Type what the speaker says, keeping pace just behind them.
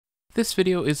This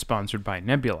video is sponsored by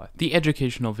Nebula, the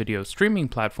educational video streaming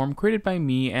platform created by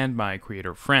me and my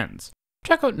creator friends.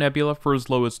 Check out Nebula for as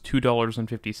low as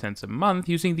 $2.50 a month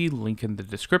using the link in the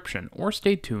description, or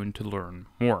stay tuned to learn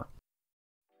more.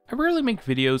 I rarely make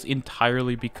videos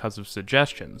entirely because of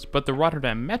suggestions, but the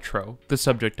Rotterdam Metro, the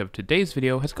subject of today's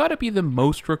video, has got to be the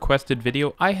most requested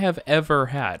video I have ever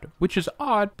had, which is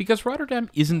odd because Rotterdam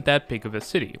isn't that big of a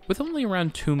city, with only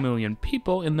around 2 million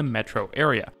people in the metro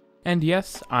area. And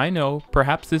yes, I know,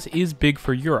 perhaps this is big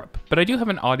for Europe, but I do have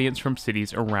an audience from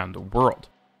cities around the world.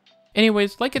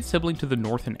 Anyways, like its sibling to the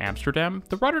north in Amsterdam,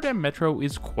 the Rotterdam Metro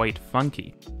is quite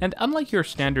funky. And unlike your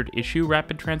standard issue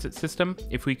rapid transit system,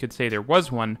 if we could say there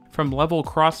was one, from level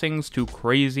crossings to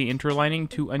crazy interlining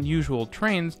to unusual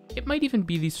trains, it might even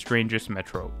be the strangest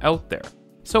metro out there.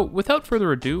 So without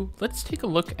further ado, let's take a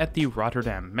look at the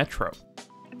Rotterdam Metro.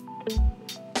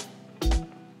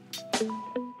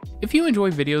 If you enjoy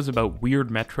videos about weird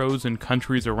metros and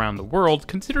countries around the world,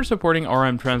 consider supporting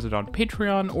RMTransit on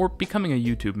Patreon or becoming a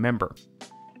YouTube member.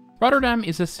 Rotterdam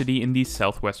is a city in the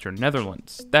southwestern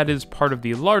Netherlands that is part of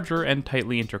the larger and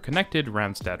tightly interconnected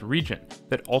Randstad region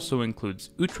that also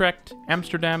includes Utrecht,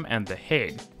 Amsterdam, and The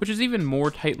Hague, which is even more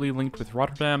tightly linked with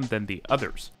Rotterdam than the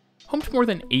others. Home to more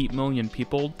than 8 million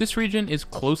people, this region is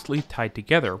closely tied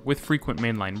together with frequent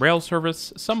mainline rail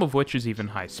service, some of which is even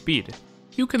high speed.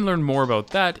 You can learn more about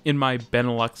that in my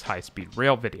Benelux high-speed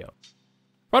rail video.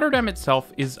 Rotterdam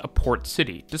itself is a port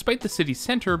city, despite the city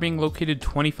center being located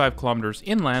 25 kilometers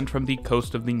inland from the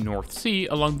coast of the North Sea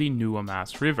along the Nieuwe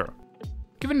Maas River.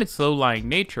 Given its low-lying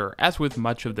nature, as with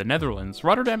much of the Netherlands,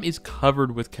 Rotterdam is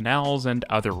covered with canals and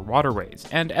other waterways,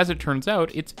 and as it turns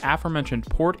out, its aforementioned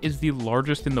port is the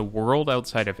largest in the world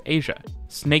outside of Asia,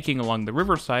 snaking along the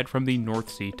riverside from the North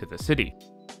Sea to the city.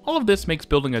 All of this makes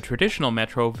building a traditional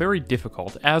metro very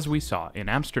difficult, as we saw in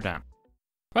Amsterdam.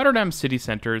 Rotterdam city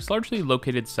centre is largely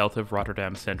located south of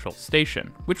Rotterdam Central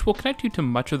Station, which will connect you to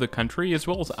much of the country as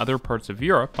well as other parts of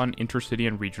Europe on intercity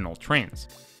and regional trains.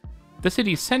 The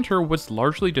city's centre was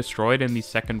largely destroyed in the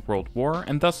Second World War,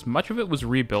 and thus much of it was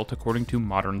rebuilt according to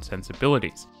modern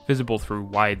sensibilities, visible through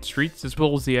wide streets as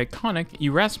well as the iconic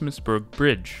Erasmusbrug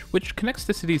Bridge, which connects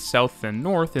the city's south and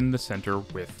north in the centre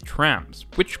with trams,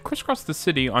 which crisscross the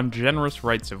city on generous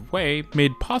rights of way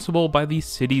made possible by the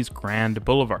city's grand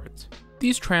boulevards.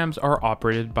 These trams are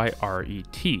operated by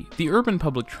RET, the urban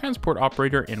public transport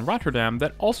operator in Rotterdam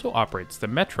that also operates the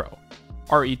metro.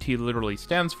 RET literally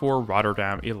stands for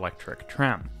Rotterdam Electric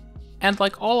Tram. And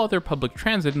like all other public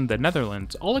transit in the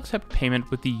Netherlands, all accept payment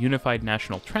with the Unified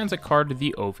National Transit Card,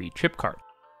 the OV chip card.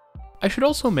 I should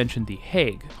also mention The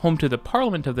Hague, home to the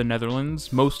Parliament of the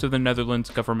Netherlands, most of the Netherlands'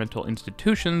 governmental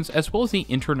institutions, as well as the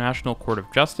International Court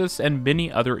of Justice and many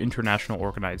other international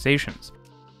organizations.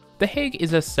 The Hague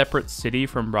is a separate city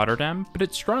from Rotterdam, but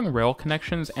its strong rail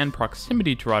connections and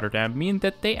proximity to Rotterdam mean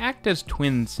that they act as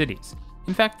twin cities.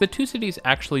 In fact, the two cities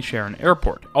actually share an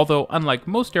airport, although unlike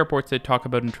most airports I talk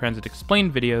about in Transit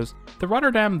Explained videos, the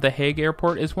Rotterdam-The Hague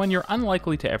airport is one you're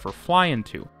unlikely to ever fly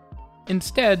into.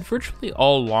 Instead, virtually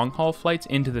all long-haul flights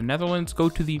into the Netherlands go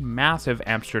to the massive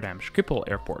Amsterdam Schiphol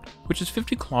airport, which is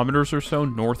 50 kilometers or so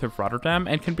north of Rotterdam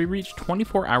and can be reached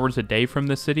 24 hours a day from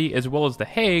the city as well as The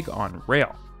Hague on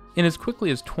rail, in as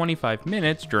quickly as 25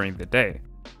 minutes during the day.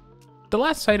 The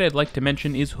last site I'd like to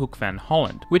mention is Hoek van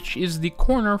Holland, which is the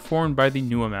corner formed by the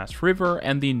Nieuwe Maas River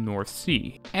and the North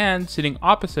Sea, and sitting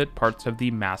opposite parts of the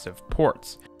massive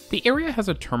ports. The area has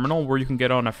a terminal where you can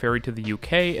get on a ferry to the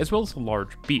UK, as well as a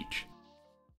large beach.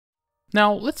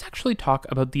 Now, let's actually talk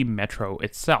about the metro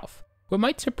itself. What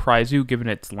might surprise you given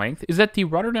its length is that the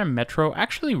Rotterdam Metro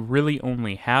actually really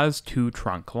only has two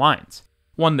trunk lines.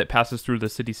 One that passes through the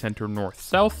city centre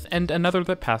north-south, and another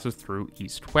that passes through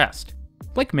east-west.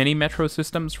 Like many metro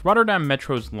systems, Rotterdam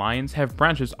Metro's lines have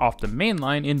branches off the main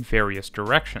line in various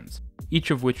directions,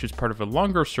 each of which is part of a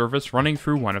longer service running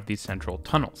through one of these central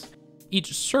tunnels.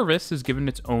 Each service is given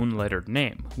its own lettered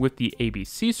name, with the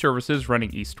ABC services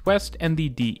running east-west and the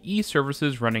DE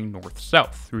services running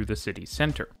north-south through the city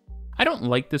centre. I don't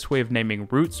like this way of naming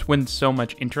routes when so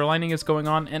much interlining is going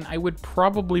on, and I would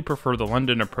probably prefer the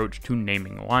London approach to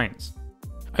naming lines.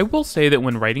 I will say that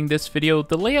when writing this video,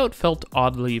 the layout felt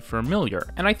oddly familiar,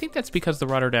 and I think that's because the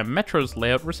Rotterdam Metro's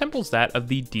layout resembles that of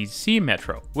the DC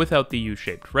Metro, without the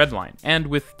U-shaped red line, and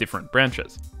with different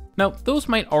branches. Now, those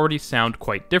might already sound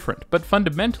quite different, but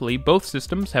fundamentally both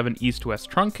systems have an east-west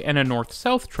trunk and a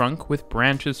north-south trunk with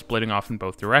branches splitting off in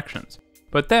both directions,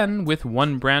 but then with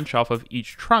one branch off of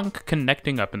each trunk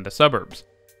connecting up in the suburbs.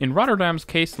 In Rotterdam's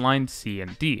case, lines C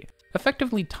and D,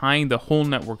 effectively tying the whole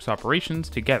network's operations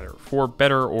together, for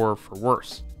better or for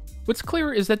worse. What's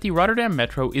clear is that the Rotterdam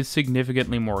Metro is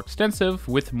significantly more extensive,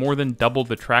 with more than double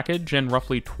the trackage and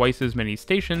roughly twice as many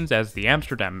stations as the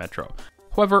Amsterdam Metro.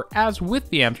 However, as with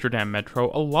the Amsterdam Metro,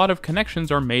 a lot of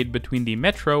connections are made between the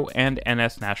Metro and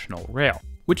NS National Rail,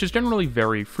 which is generally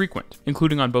very frequent,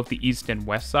 including on both the east and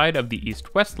west side of the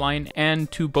east-west line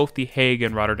and to both the Hague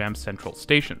and Rotterdam Central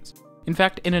stations. In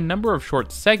fact, in a number of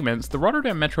short segments, the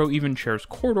Rotterdam Metro even shares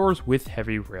corridors with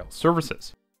heavy rail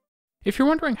services. If you're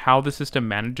wondering how the system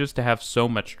manages to have so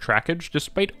much trackage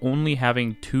despite only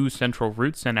having 2 central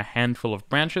routes and a handful of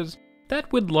branches,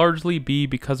 that would largely be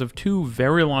because of 2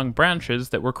 very long branches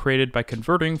that were created by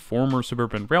converting former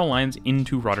suburban rail lines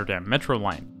into Rotterdam Metro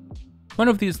line. One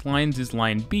of these lines is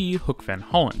Line B, Hoek van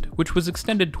Holland, which was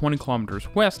extended 20 kilometers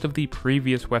west of the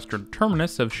previous western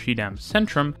terminus of Schiedam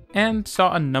Centrum and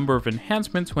saw a number of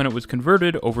enhancements when it was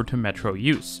converted over to Metro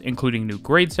use, including new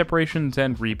grade separations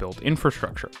and rebuilt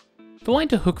infrastructure. The line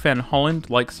to Hoek van Holland,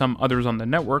 like some others on the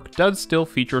network, does still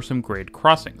feature some grade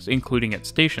crossings, including at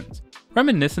stations,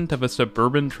 reminiscent of a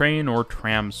suburban train or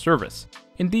tram service.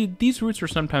 Indeed, these routes are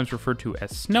sometimes referred to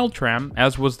as sneltram,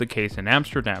 as was the case in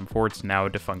Amsterdam for its now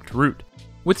defunct route.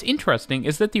 What's interesting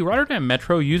is that the Rotterdam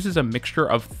Metro uses a mixture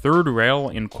of third rail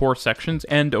in core sections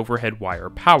and overhead wire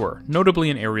power,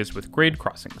 notably in areas with grade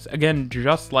crossings, again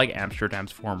just like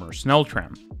Amsterdam's former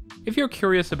sneltram. If you're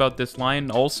curious about this line,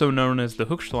 also known as the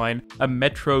Hoekslijn, a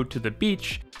metro to the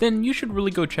beach, then you should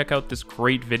really go check out this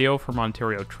great video from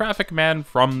Ontario Traffic Man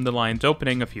from the line's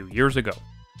opening a few years ago.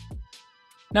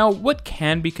 Now, what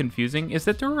can be confusing is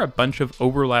that there are a bunch of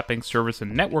overlapping service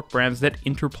and network brands that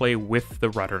interplay with the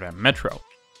Rotterdam Metro.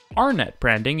 RNet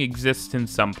branding exists in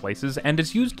some places and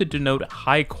is used to denote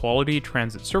high-quality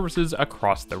transit services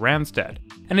across the Randstad,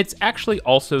 and it's actually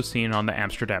also seen on the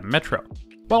Amsterdam Metro.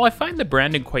 While I find the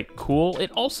branding quite cool,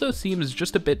 it also seems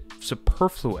just a bit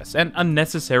superfluous and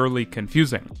unnecessarily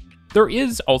confusing. There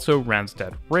is also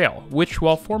RandstadRail, which,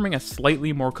 while forming a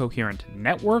slightly more coherent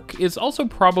network, is also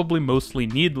probably mostly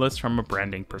needless from a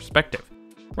branding perspective.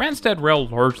 RandstadRail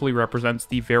largely represents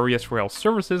the various rail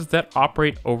services that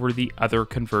operate over the other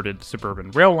converted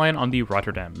suburban rail line on the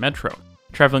Rotterdam Metro,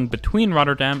 traveling between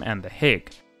Rotterdam and The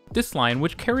Hague. This line,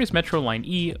 which carries Metro Line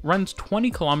E, runs 20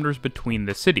 kilometers between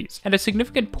the cities, and a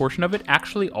significant portion of it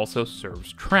actually also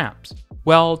serves trams.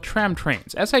 Well, tram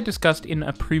trains, as I discussed in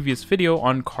a previous video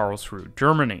on Karlsruhe,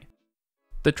 Germany.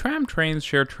 The tram trains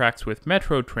share tracks with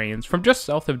metro trains from just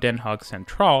south of Den Haag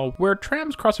Centraal, where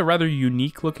trams cross a rather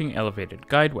unique-looking elevated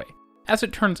guideway. As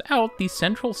it turns out, the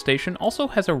central station also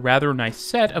has a rather nice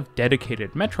set of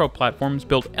dedicated metro platforms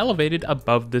built elevated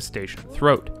above the station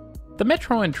throat. The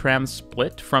metro and trams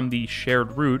split from the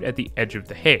shared route at the edge of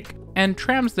The Hague, and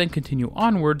trams then continue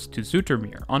onwards to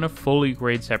Zoetermeer on a fully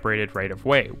grade-separated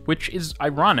right-of-way, which is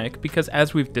ironic because,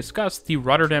 as we've discussed, the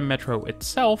Rotterdam Metro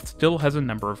itself still has a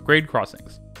number of grade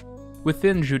crossings.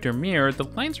 Within Zoetermeer, the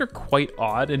lines are quite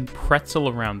odd and pretzel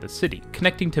around the city,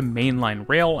 connecting to mainline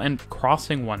rail and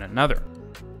crossing one another.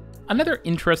 Another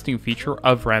interesting feature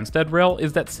of RandstadRail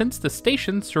is that since the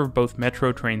stations serve both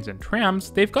metro trains and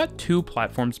trams, they've got 2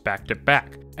 platforms back to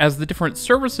back, as the different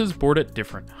services board at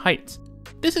different heights.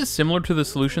 This is similar to the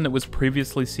solution that was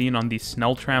previously seen on the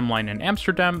Sneltram line in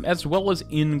Amsterdam, as well as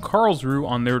in Karlsruhe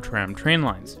on their tram train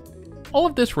lines. All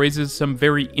of this raises some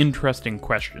very interesting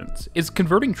questions. Is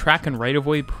converting track and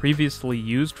right-of-way previously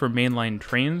used for mainline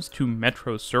trains to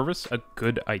metro service a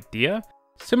good idea?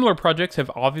 Similar projects have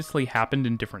obviously happened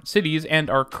in different cities and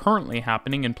are currently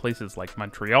happening in places like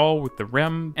Montreal with the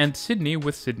REM and Sydney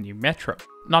with Sydney Metro,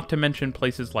 not to mention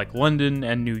places like London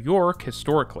and New York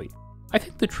historically. I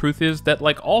think the truth is that,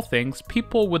 like all things,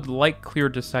 people would like clear,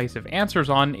 decisive answers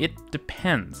on "it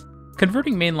depends."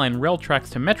 Converting mainline rail tracks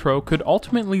to metro could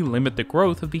ultimately limit the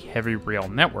growth of the heavy rail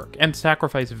network and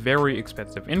sacrifice very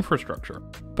expensive infrastructure.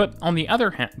 But on the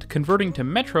other hand, converting to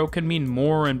metro can mean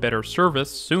more and better service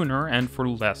sooner and for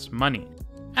less money.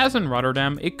 As in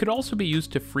Rotterdam, it could also be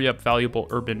used to free up valuable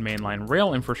urban mainline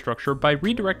rail infrastructure by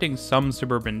redirecting some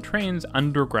suburban trains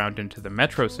underground into the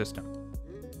metro system.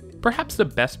 Perhaps the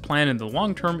best plan in the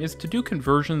long term is to do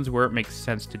conversions where it makes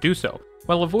sense to do so,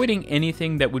 while avoiding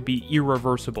anything that would be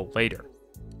irreversible later.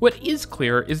 What is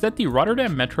clear is that the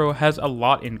Rotterdam Metro has a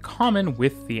lot in common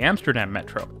with the Amsterdam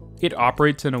Metro. It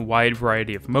operates in a wide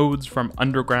variety of modes, from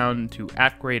underground to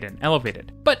at-grade and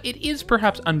elevated, but it is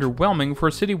perhaps underwhelming for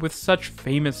a city with such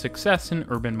famous success in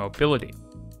urban mobility.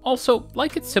 Also,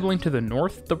 like its sibling to the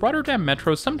north, the Rotterdam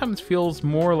Metro sometimes feels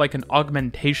more like an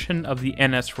augmentation of the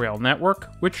NS rail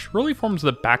network, which really forms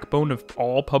the backbone of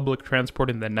all public transport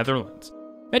in the Netherlands.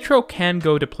 Metro can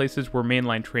go to places where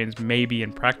mainline trains may be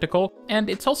impractical, and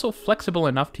it's also flexible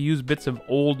enough to use bits of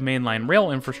old mainline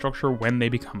rail infrastructure when they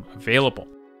become available.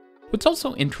 What's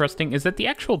also interesting is that the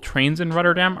actual trains in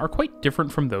Rotterdam are quite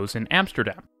different from those in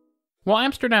Amsterdam. While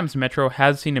Amsterdam's metro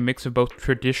has seen a mix of both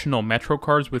traditional metro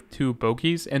cars with 2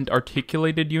 bogies and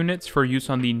articulated units for use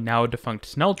on the now defunct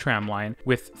Snel tram line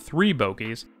with 3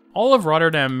 bogies, all of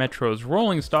Rotterdam Metro's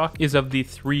rolling stock is of the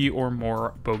 3 or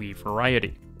more bogie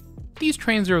variety. These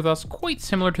trains are thus quite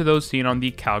similar to those seen on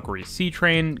the Calgary C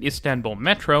Train, Istanbul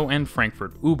Metro, and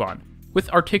Frankfurt U-Bahn, with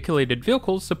articulated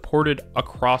vehicles supported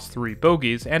across 3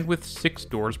 bogies and with 6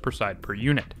 doors per side per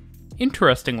unit.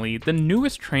 Interestingly, the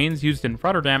newest trains used in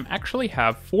Rotterdam actually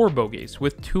have 4 bogies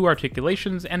with 2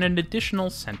 articulations and an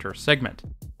additional center segment.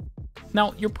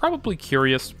 Now, you're probably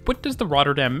curious, what does the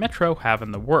Rotterdam Metro have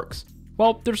in the works?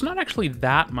 Well, there's not actually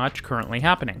that much currently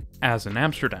happening, as in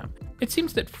Amsterdam. It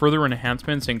seems that further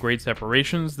enhancements and grade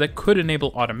separations that could enable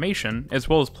automation, as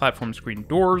well as platform screen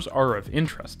doors, are of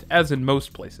interest, as in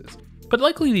most places. But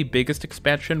likely the biggest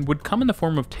expansion would come in the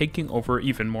form of taking over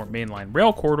even more mainline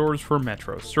rail corridors for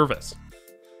metro service.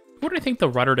 What I think the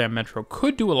Rotterdam Metro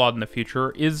could do a lot in the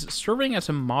future is serving as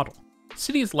a model.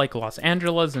 Cities like Los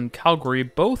Angeles and Calgary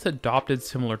both adopted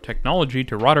similar technology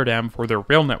to Rotterdam for their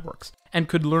rail networks, and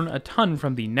could learn a ton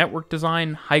from the network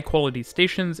design, high-quality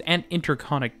stations, and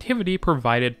interconnectivity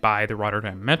provided by the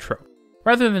Rotterdam Metro.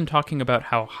 Rather than talking about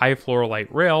how high-floor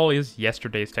light rail is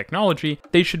yesterday's technology,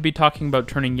 they should be talking about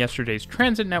turning yesterday's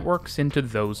transit networks into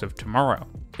those of tomorrow.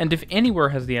 And if anywhere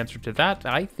has the answer to that,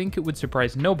 I think it would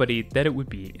surprise nobody that it would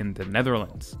be in the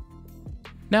Netherlands.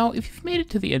 Now, if you've made it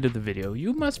to the end of the video,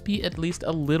 you must be at least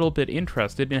a little bit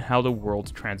interested in how the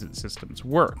world's transit systems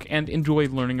work, and enjoy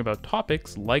learning about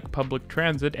topics like public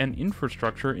transit and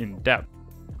infrastructure in depth.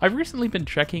 I've recently been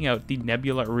checking out the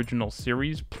Nebula original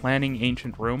series, Planning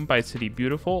Ancient Rome by City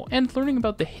Beautiful, and learning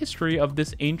about the history of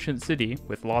this ancient city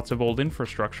with lots of old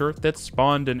infrastructure that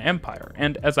spawned an empire,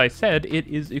 and as I said, it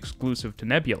is exclusive to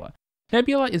Nebula.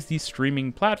 Nebula is the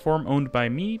streaming platform owned by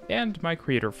me and my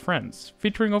creator friends,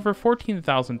 featuring over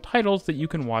 14,000 titles that you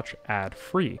can watch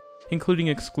ad-free, including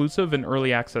exclusive and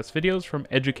early access videos from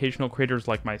educational creators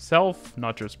like myself,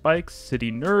 Not Just Bikes,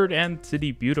 City Nerd, and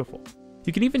City Beautiful.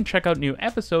 You can even check out new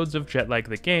episodes of Jetlag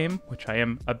the Game, which I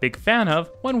am a big fan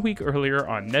of, 1 week earlier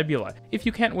on Nebula, if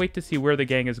you can't wait to see where the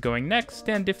gang is going next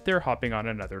and if they're hopping on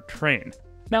another train.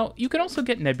 Now, you can also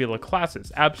get Nebula classes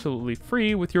absolutely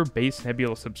free with your base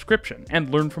Nebula subscription, and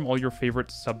learn from all your favorite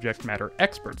subject matter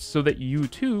experts so that you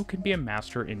too can be a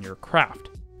master in your craft.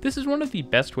 This is one of the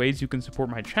best ways you can support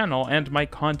my channel and my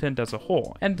content as a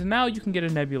whole, and now you can get a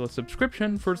Nebula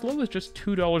subscription for as low as just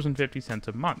 $2.50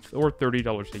 a month, or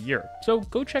 $30 a year, so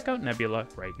go check out Nebula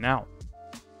right now.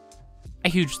 A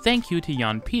huge thank you to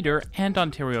Jan-Peter and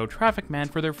Ontario Traffic Man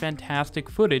for their fantastic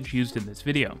footage used in this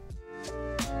video.